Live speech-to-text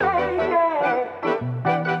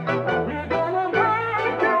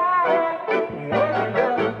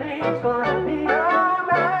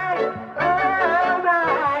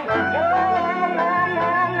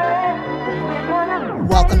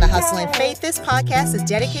Hustle and Faith, this podcast is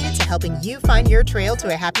dedicated to helping you find your trail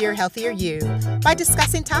to a happier, healthier you by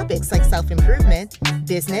discussing topics like self-improvement,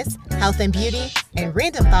 business, health and beauty, and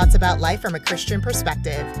random thoughts about life from a Christian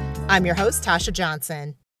perspective. I'm your host, Tasha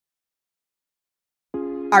Johnson.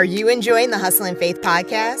 Are you enjoying the Hustle and Faith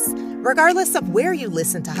podcast? Regardless of where you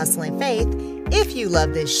listen to Hustle and Faith, if you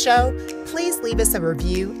love this show, please leave us a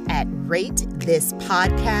review at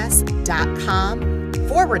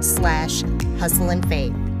ratethispodcast.com/Hustle and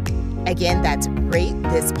Faith. Again, that's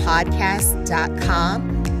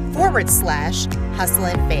ratethispodcast.com/Hustle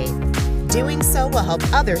and Faith. Doing so will help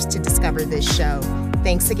others to discover this show.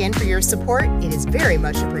 Thanks again for your support. It is very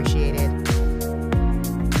much appreciated.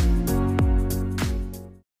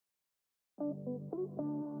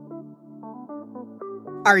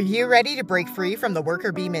 Are you ready to break free from the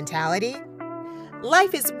worker bee mentality?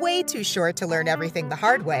 Life is way too short to learn everything the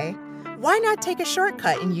hard way. Why not take a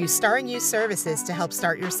shortcut and use Starring You services to help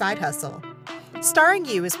start your side hustle? Starring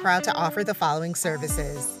You is proud to offer the following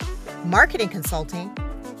services: marketing consulting,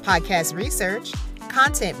 podcast research,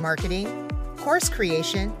 content marketing, course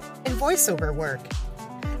creation, and voiceover work.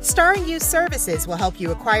 Starring You services will help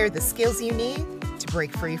you acquire the skills you need to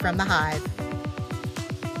break free from the hive.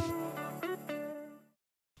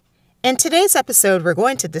 In today's episode, we're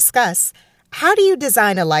going to discuss, how do you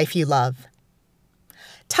design a life you love?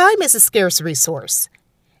 Time is a scarce resource.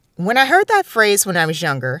 When I heard that phrase when I was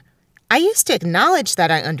younger, I used to acknowledge that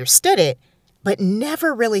I understood it, but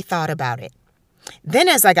never really thought about it. Then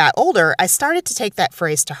as I got older, I started to take that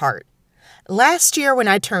phrase to heart. Last year when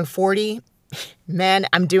I turned 40, man,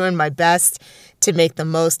 I'm doing my best to make the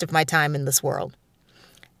most of my time in this world.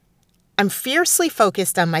 I'm fiercely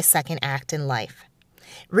focused on my second act in life.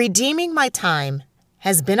 Redeeming my time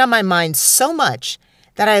has been on my mind so much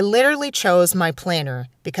that I literally chose my planner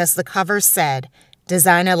because the cover said,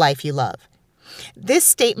 "Design a life you love." This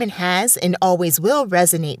statement has and always will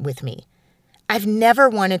resonate with me. I've never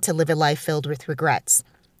wanted to live a life filled with regrets.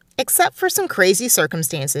 Except for some crazy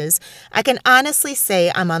circumstances, I can honestly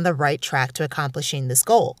say I'm on the right track to accomplishing this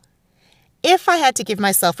goal. If I had to give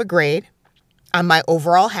myself a grade on my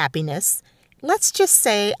overall happiness, let's just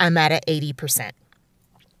say I'm at an 80%.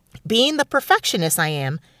 Being the perfectionist I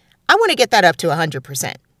am, I want to get that up to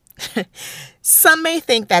 100%. Some may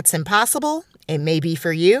think that's impossible. It may be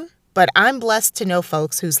for you, but I'm blessed to know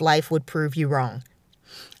folks whose life would prove you wrong.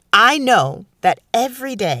 I know that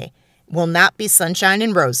every day will not be sunshine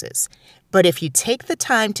and roses, but if you take the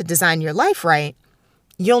time to design your life right,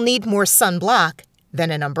 you'll need more sunblock than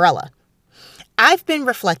an umbrella. I've been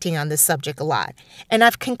reflecting on this subject a lot, and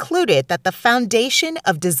I've concluded that the foundation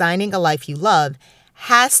of designing a life you love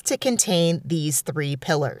has to contain these three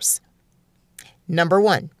pillars. Number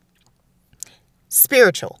 1,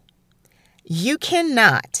 spiritual. You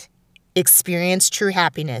cannot experience true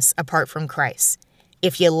happiness apart from Christ.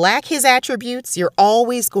 If you lack his attributes, you're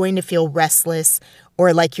always going to feel restless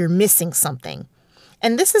or like you're missing something.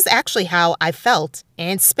 And this is actually how I felt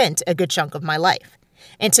and spent a good chunk of my life.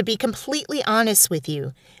 And to be completely honest with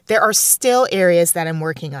you, there are still areas that I'm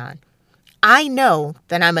working on. I know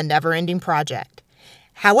that I'm a never-ending project.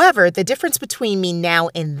 However, the difference between me now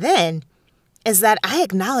and then is that I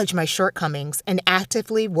acknowledge my shortcomings and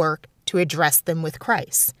actively work to address them with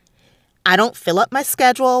Christ. I don't fill up my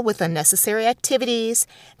schedule with unnecessary activities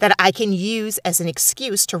that I can use as an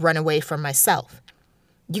excuse to run away from myself.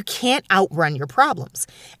 You can't outrun your problems,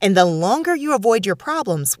 and the longer you avoid your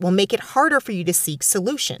problems will make it harder for you to seek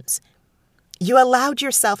solutions. You allowed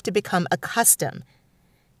yourself to become accustomed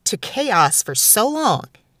to chaos for so long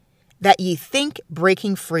that you think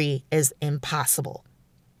breaking free is impossible.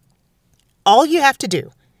 All you have to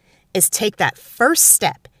do is take that first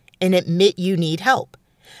step and admit you need help.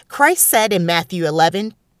 Christ said in Matthew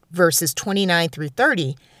 11, verses 29 through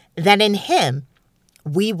 30, that in him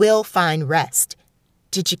we will find rest.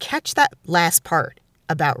 Did you catch that last part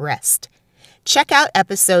about rest? Check out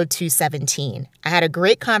episode 217. I had a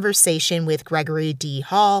great conversation with Gregory D.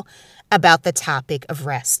 Hall about the topic of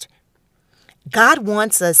rest. God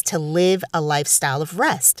wants us to live a lifestyle of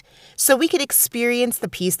rest so we could experience the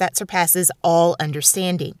peace that surpasses all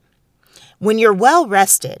understanding. When you're well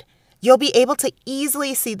rested, you'll be able to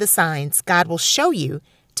easily see the signs God will show you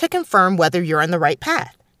to confirm whether you're on the right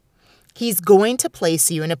path. He's going to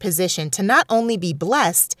place you in a position to not only be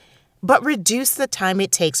blessed, but reduce the time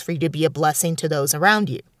it takes for you to be a blessing to those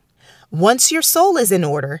around you. Once your soul is in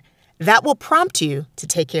order, that will prompt you to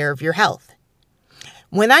take care of your health.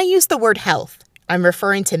 When I use the word health, I'm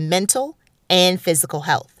referring to mental and physical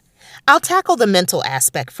health. I'll tackle the mental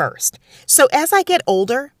aspect first. So as I get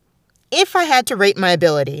older, if I had to rate my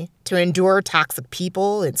ability to endure toxic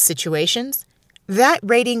people and situations, that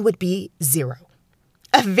rating would be 0.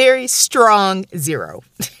 A very strong 0.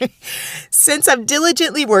 Since I'm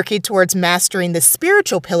diligently working towards mastering the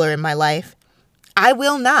spiritual pillar in my life, I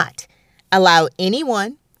will not allow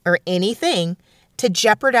anyone or anything to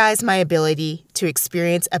jeopardize my ability to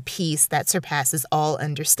experience a peace that surpasses all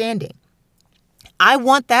understanding. I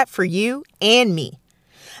want that for you and me.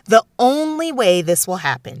 The only way this will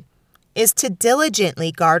happen is to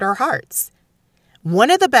diligently guard our hearts.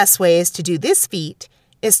 One of the best ways to do this feat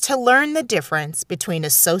is to learn the difference between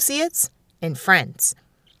associates and friends.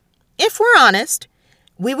 If we're honest,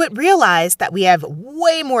 we would realize that we have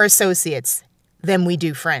way more associates than we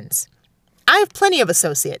do friends. I have plenty of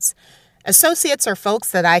associates. Associates are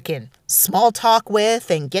folks that I can small talk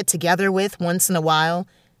with and get together with once in a while,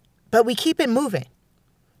 but we keep it moving.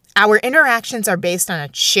 Our interactions are based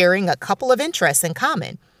on sharing a couple of interests in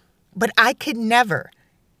common, but I could never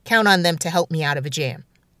count on them to help me out of a jam.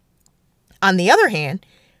 On the other hand,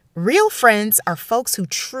 real friends are folks who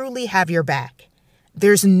truly have your back.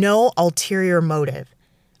 There's no ulterior motive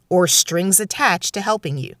or strings attached to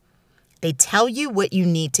helping you. They tell you what you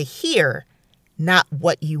need to hear, not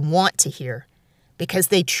what you want to hear, because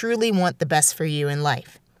they truly want the best for you in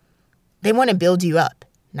life. They want to build you up,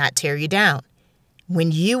 not tear you down.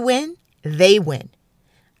 When you win, they win.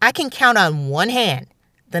 I can count on one hand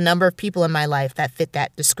the number of people in my life that fit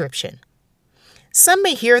that description. Some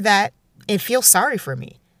may hear that and feel sorry for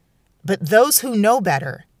me, but those who know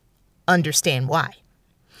better understand why.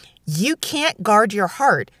 You can't guard your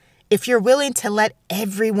heart if you're willing to let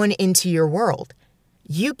everyone into your world.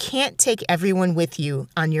 You can't take everyone with you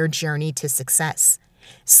on your journey to success.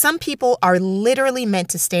 Some people are literally meant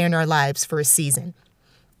to stay in our lives for a season.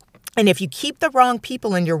 And if you keep the wrong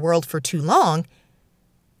people in your world for too long,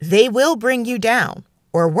 they will bring you down,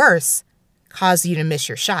 or worse, cause you to miss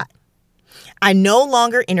your shot. I no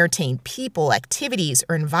longer entertain people, activities,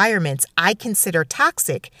 or environments I consider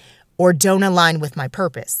toxic or don't align with my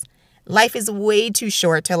purpose. Life is way too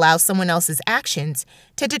short to allow someone else's actions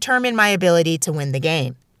to determine my ability to win the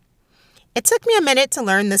game. It took me a minute to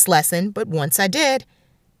learn this lesson, but once I did,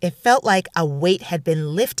 it felt like a weight had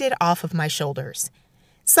been lifted off of my shoulders.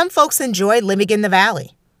 Some folks enjoy living in the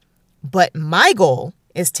valley, but my goal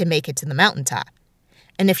is to make it to the mountaintop.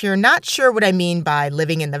 And if you're not sure what I mean by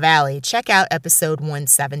living in the valley, check out episode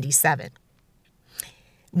 177.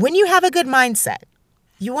 When you have a good mindset,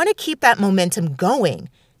 you want to keep that momentum going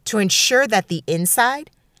to ensure that the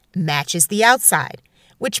inside matches the outside,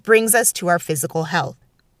 which brings us to our physical health.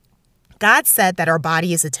 God said that our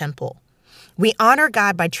body is a temple. We honor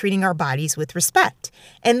God by treating our bodies with respect.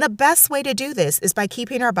 And the best way to do this is by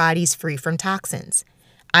keeping our bodies free from toxins.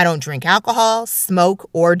 I don't drink alcohol, smoke,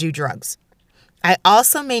 or do drugs. I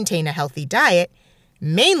also maintain a healthy diet,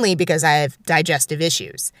 mainly because I have digestive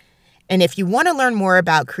issues. And if you want to learn more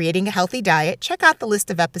about creating a healthy diet, check out the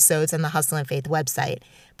list of episodes on the Hustle and Faith website.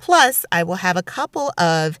 Plus, I will have a couple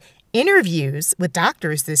of interviews with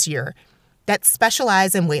doctors this year that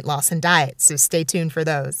specialize in weight loss and diet, so stay tuned for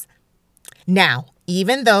those. Now,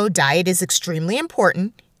 even though diet is extremely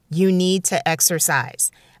important, you need to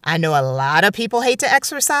exercise. I know a lot of people hate to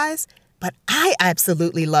exercise, but I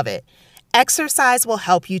absolutely love it. Exercise will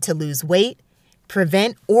help you to lose weight,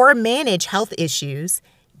 prevent or manage health issues,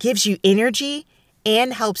 gives you energy,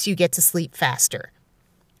 and helps you get to sleep faster.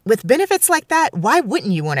 With benefits like that, why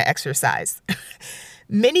wouldn't you want to exercise?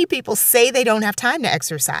 Many people say they don't have time to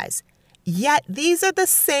exercise. Yet these are the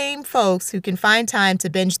same folks who can find time to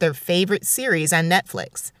binge their favorite series on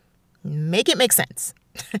Netflix. Make it make sense.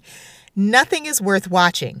 Nothing is worth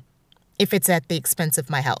watching if it's at the expense of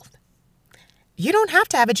my health. You don't have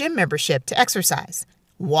to have a gym membership to exercise.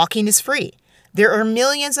 Walking is free. There are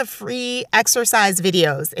millions of free exercise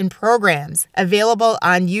videos and programs available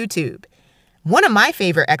on YouTube. One of my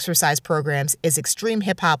favorite exercise programs is Extreme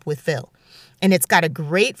Hip Hop with Phil. And it's got a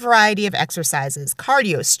great variety of exercises,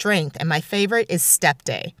 cardio, strength, and my favorite is Step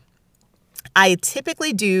Day. I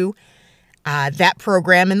typically do that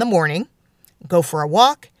program in the morning, go for a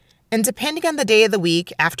walk, and depending on the day of the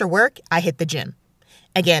week, after work, I hit the gym.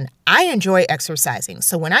 Again, I enjoy exercising,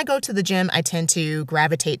 so when I go to the gym, I tend to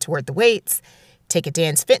gravitate toward the weights, take a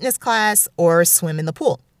dance fitness class, or swim in the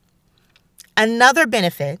pool. Another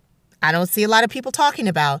benefit I don't see a lot of people talking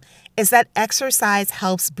about is that exercise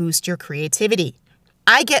helps boost your creativity.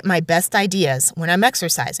 I get my best ideas when I'm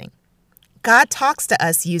exercising. God talks to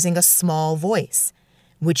us using a small voice,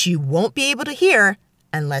 which you won't be able to hear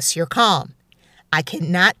unless you're calm. I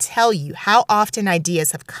cannot tell you how often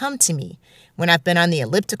ideas have come to me when I've been on the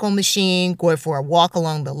elliptical machine, going for a walk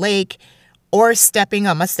along the lake, or stepping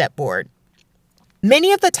on my step board.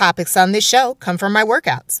 Many of the topics on this show come from my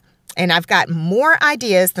workouts. And I've got more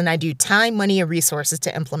ideas than I do time, money, and resources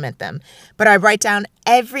to implement them. But I write down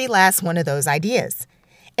every last one of those ideas.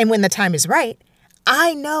 And when the time is right,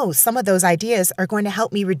 I know some of those ideas are going to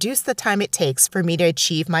help me reduce the time it takes for me to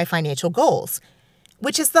achieve my financial goals,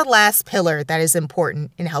 which is the last pillar that is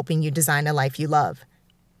important in helping you design a life you love.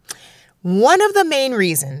 One of the main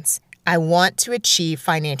reasons I want to achieve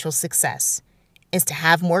financial success is to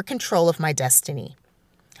have more control of my destiny.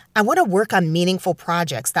 I want to work on meaningful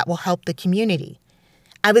projects that will help the community.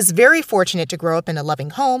 I was very fortunate to grow up in a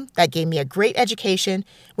loving home that gave me a great education,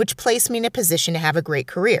 which placed me in a position to have a great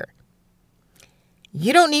career.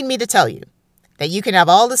 You don't need me to tell you that you can have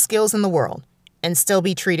all the skills in the world and still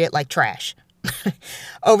be treated like trash.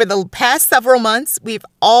 Over the past several months, we've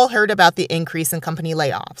all heard about the increase in company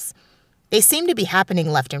layoffs. They seem to be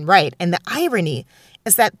happening left and right, and the irony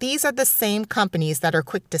is that these are the same companies that are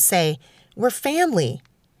quick to say, "We're family,"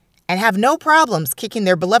 and have no problems kicking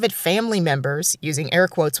their beloved family members, using air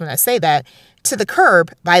quotes when I say that, to the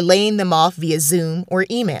curb by laying them off via Zoom or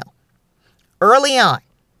email. Early on,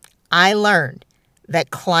 I learned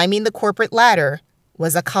that climbing the corporate ladder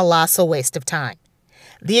was a colossal waste of time.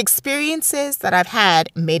 The experiences that I've had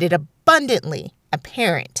made it abundantly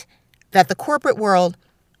apparent that the corporate world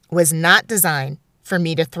was not designed for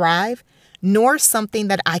me to thrive, nor something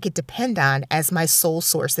that I could depend on as my sole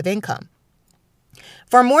source of income.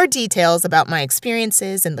 For more details about my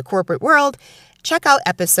experiences in the corporate world, check out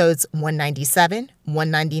episodes 197,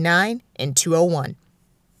 199, and 201.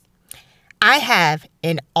 I have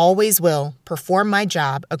and always will perform my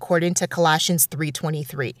job according to Colossians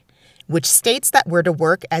 3:23, which states that we're to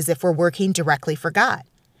work as if we're working directly for God.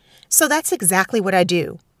 So that's exactly what I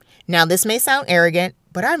do. Now, this may sound arrogant,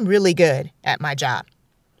 but I'm really good at my job.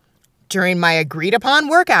 During my agreed upon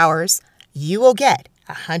work hours, you will get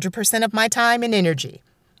 100% of my time and energy.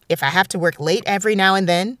 If I have to work late every now and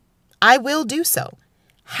then, I will do so.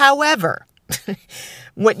 However,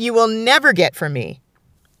 what you will never get from me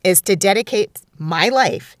is to dedicate my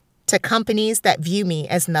life to companies that view me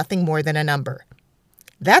as nothing more than a number.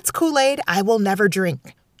 That's Kool-Aid I will never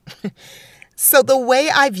drink. So the way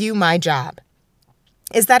I view my job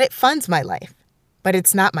is that it funds my life, but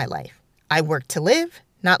it's not my life. I work to live,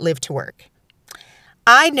 not live to work.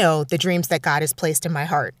 I know the dreams that God has placed in my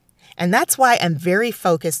heart, and that's why I'm very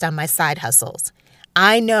focused on my side hustles.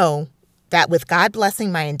 I know that with God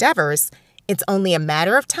blessing my endeavors, it's only a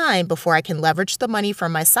matter of time before I can leverage the money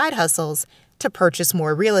from my side hustles to purchase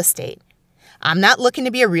more real estate. I'm not looking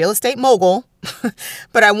to be a real estate mogul,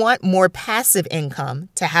 but I want more passive income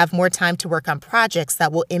to have more time to work on projects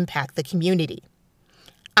that will impact the community.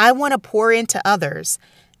 I want to pour into others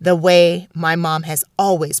the way my mom has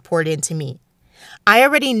always poured into me. I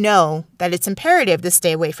already know that it's imperative to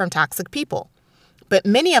stay away from toxic people, but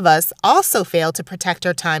many of us also fail to protect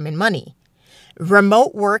our time and money.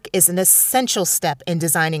 Remote work is an essential step in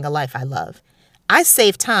designing a life I love. I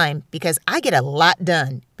save time because I get a lot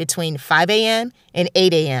done between 5 a.m. and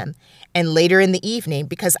 8 a.m. and later in the evening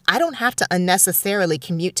because I don't have to unnecessarily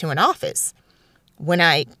commute to an office when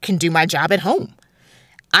I can do my job at home.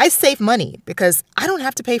 I save money because I don't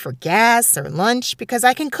have to pay for gas or lunch because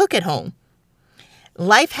I can cook at home.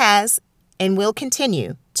 Life has and will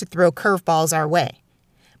continue to throw curveballs our way,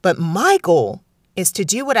 but my goal is to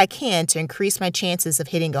do what I can to increase my chances of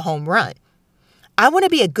hitting a home run. I want to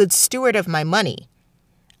be a good steward of my money.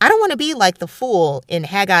 I don't want to be like the fool in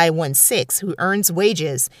Haggai 1:6 who earns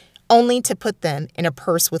wages only to put them in a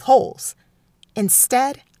purse with holes.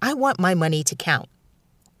 Instead, I want my money to count.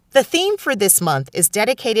 The theme for this month is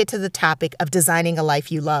dedicated to the topic of designing a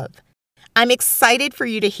life you love. I'm excited for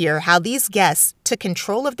you to hear how these guests took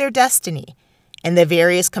control of their destiny and the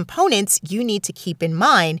various components you need to keep in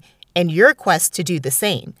mind in your quest to do the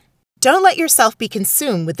same. Don't let yourself be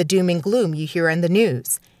consumed with the doom and gloom you hear in the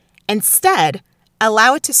news. Instead,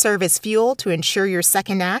 allow it to serve as fuel to ensure your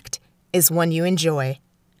second act is one you enjoy.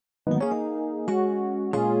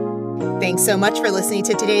 Thanks so much for listening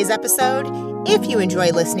to today's episode. If you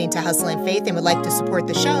enjoy listening to Hustle and Faith and would like to support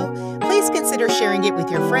the show, please consider sharing it with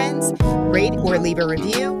your friends, rate or leave a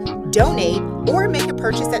review, donate, or make a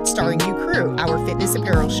purchase at Starring You Crew, our fitness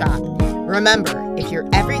apparel shop. Remember, if you're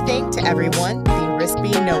everything to everyone, then you risk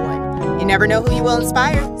being no one. You never know who you will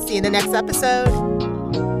inspire. See you in the next episode.